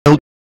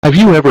Have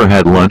you ever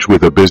had lunch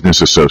with a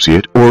business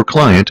associate or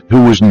client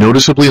who was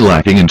noticeably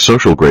lacking in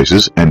social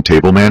graces and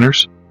table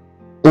manners?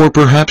 Or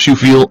perhaps you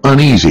feel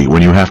uneasy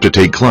when you have to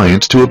take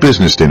clients to a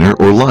business dinner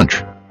or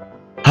lunch.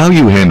 How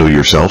you handle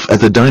yourself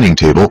at the dining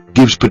table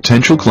gives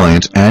potential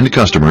clients and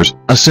customers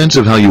a sense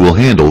of how you will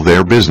handle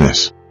their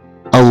business.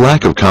 A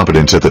lack of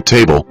competence at the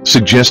table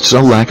suggests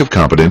a lack of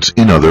competence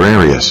in other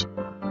areas.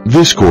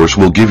 This course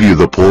will give you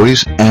the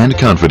poise and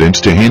confidence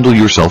to handle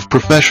yourself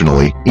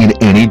professionally in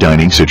any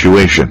dining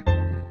situation.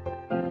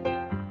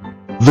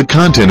 The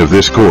content of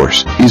this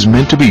course is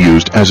meant to be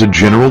used as a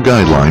general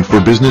guideline for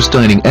business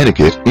dining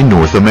etiquette in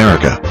North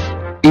America.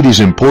 It is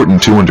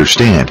important to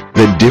understand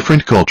that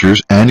different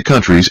cultures and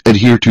countries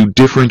adhere to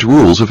different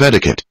rules of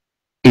etiquette.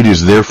 It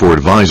is therefore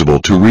advisable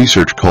to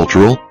research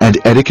cultural and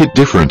etiquette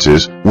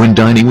differences when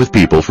dining with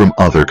people from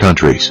other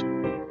countries.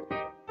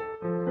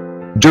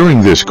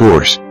 During this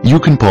course, you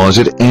can pause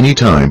at any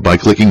time by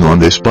clicking on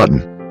this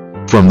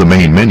button. From the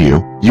main menu,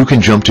 you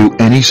can jump to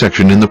any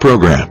section in the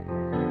program.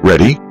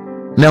 Ready?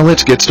 Now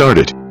let's get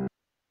started.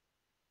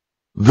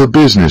 The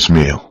business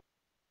meal.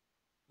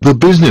 The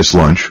business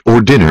lunch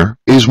or dinner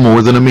is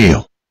more than a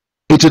meal.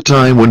 It's a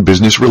time when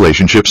business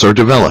relationships are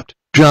developed,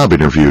 job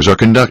interviews are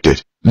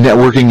conducted,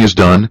 networking is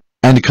done,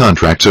 and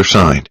contracts are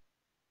signed.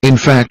 In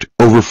fact,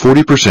 over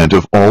 40%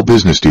 of all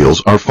business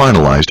deals are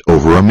finalized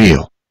over a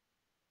meal.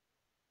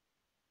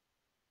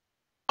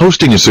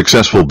 Hosting a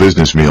successful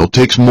business meal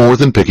takes more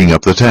than picking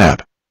up the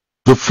tab.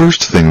 The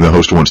first thing the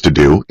host wants to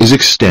do is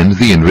extend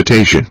the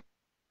invitation.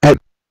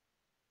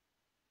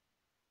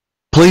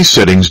 Place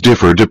settings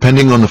differ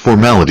depending on the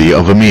formality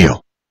of a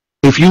meal.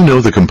 If you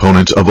know the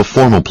components of a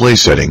formal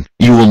place setting,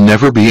 you will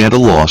never be at a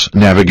loss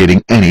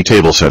navigating any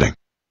table setting.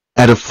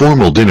 At a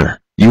formal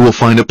dinner, you will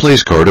find a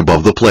place card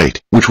above the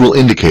plate, which will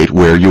indicate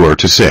where you are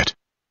to sit.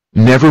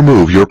 Never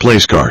move your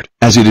place card,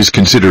 as it is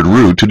considered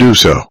rude to do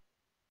so.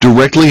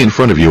 Directly in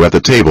front of you at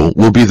the table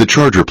will be the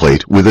charger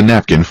plate with a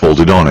napkin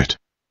folded on it.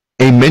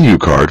 A menu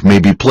card may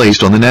be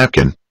placed on the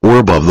napkin or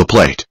above the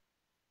plate.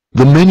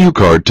 The menu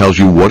card tells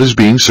you what is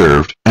being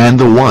served and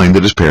the wine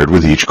that is paired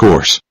with each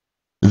course.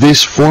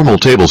 This formal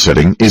table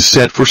setting is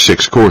set for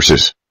 6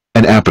 courses: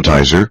 an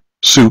appetizer,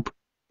 soup,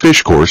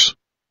 fish course,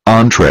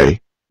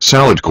 entree,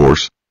 salad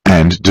course,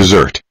 and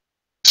dessert.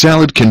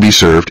 Salad can be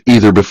served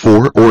either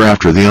before or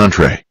after the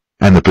entree,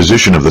 and the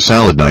position of the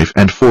salad knife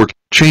and fork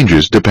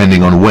changes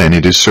depending on when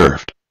it is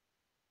served.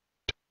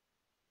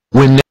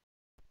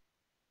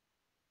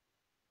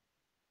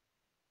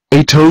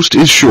 A toast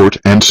is short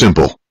and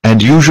simple,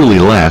 and usually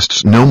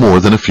lasts no more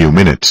than a few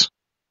minutes.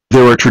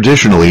 There are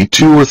traditionally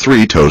 2 or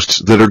 3 toasts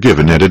that are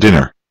given at a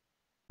dinner.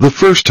 The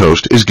first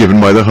toast is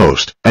given by the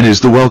host, and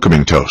is the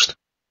welcoming toast.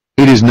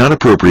 It is not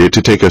appropriate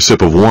to take a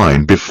sip of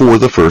wine before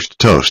the first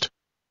toast.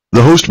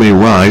 The host may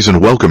rise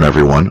and welcome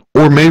everyone,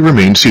 or may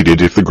remain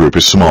seated if the group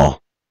is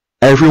small.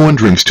 Everyone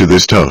drinks to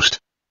this toast.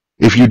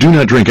 If you do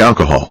not drink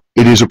alcohol,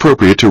 it is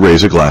appropriate to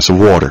raise a glass of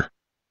water.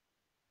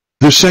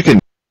 The second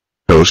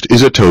toast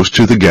is a toast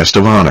to the guest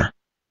of honor.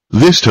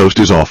 This toast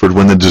is offered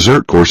when the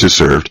dessert course is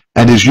served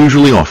and is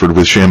usually offered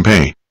with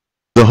champagne.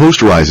 The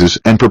host rises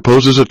and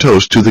proposes a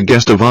toast to the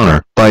guest of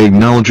honor by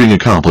acknowledging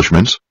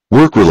accomplishments,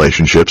 work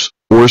relationships,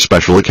 or a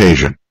special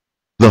occasion.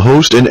 The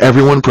host and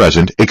everyone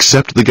present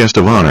except the guest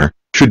of honor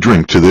should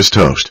drink to this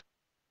toast.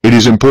 It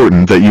is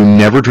important that you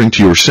never drink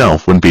to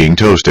yourself when being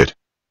toasted.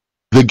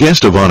 The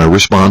guest of honor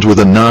responds with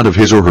a nod of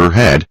his or her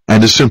head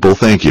and a simple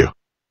thank you.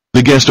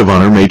 The guest of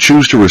honor may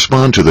choose to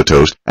respond to the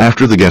toast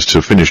after the guests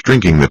have finished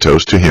drinking the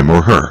toast to him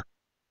or her.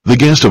 The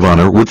guest of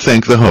honor would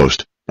thank the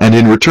host, and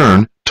in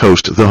return,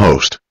 toast the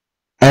host.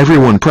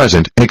 Everyone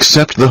present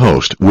except the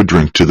host would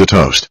drink to the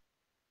toast.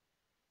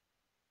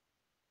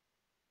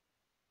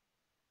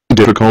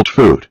 Difficult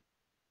food.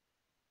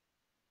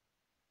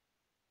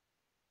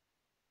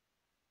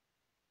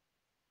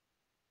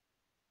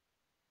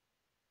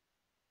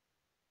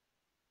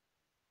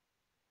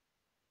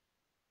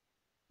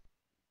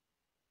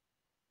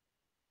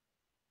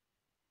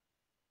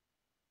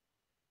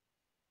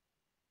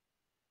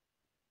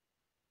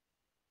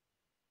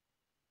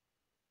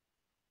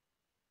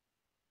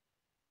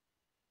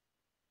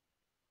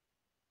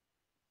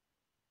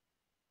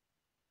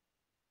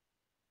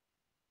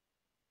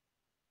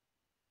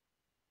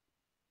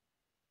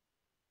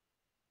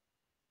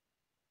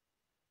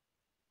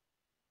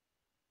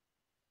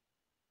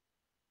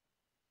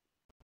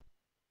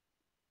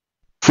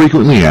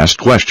 Frequently asked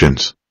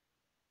questions.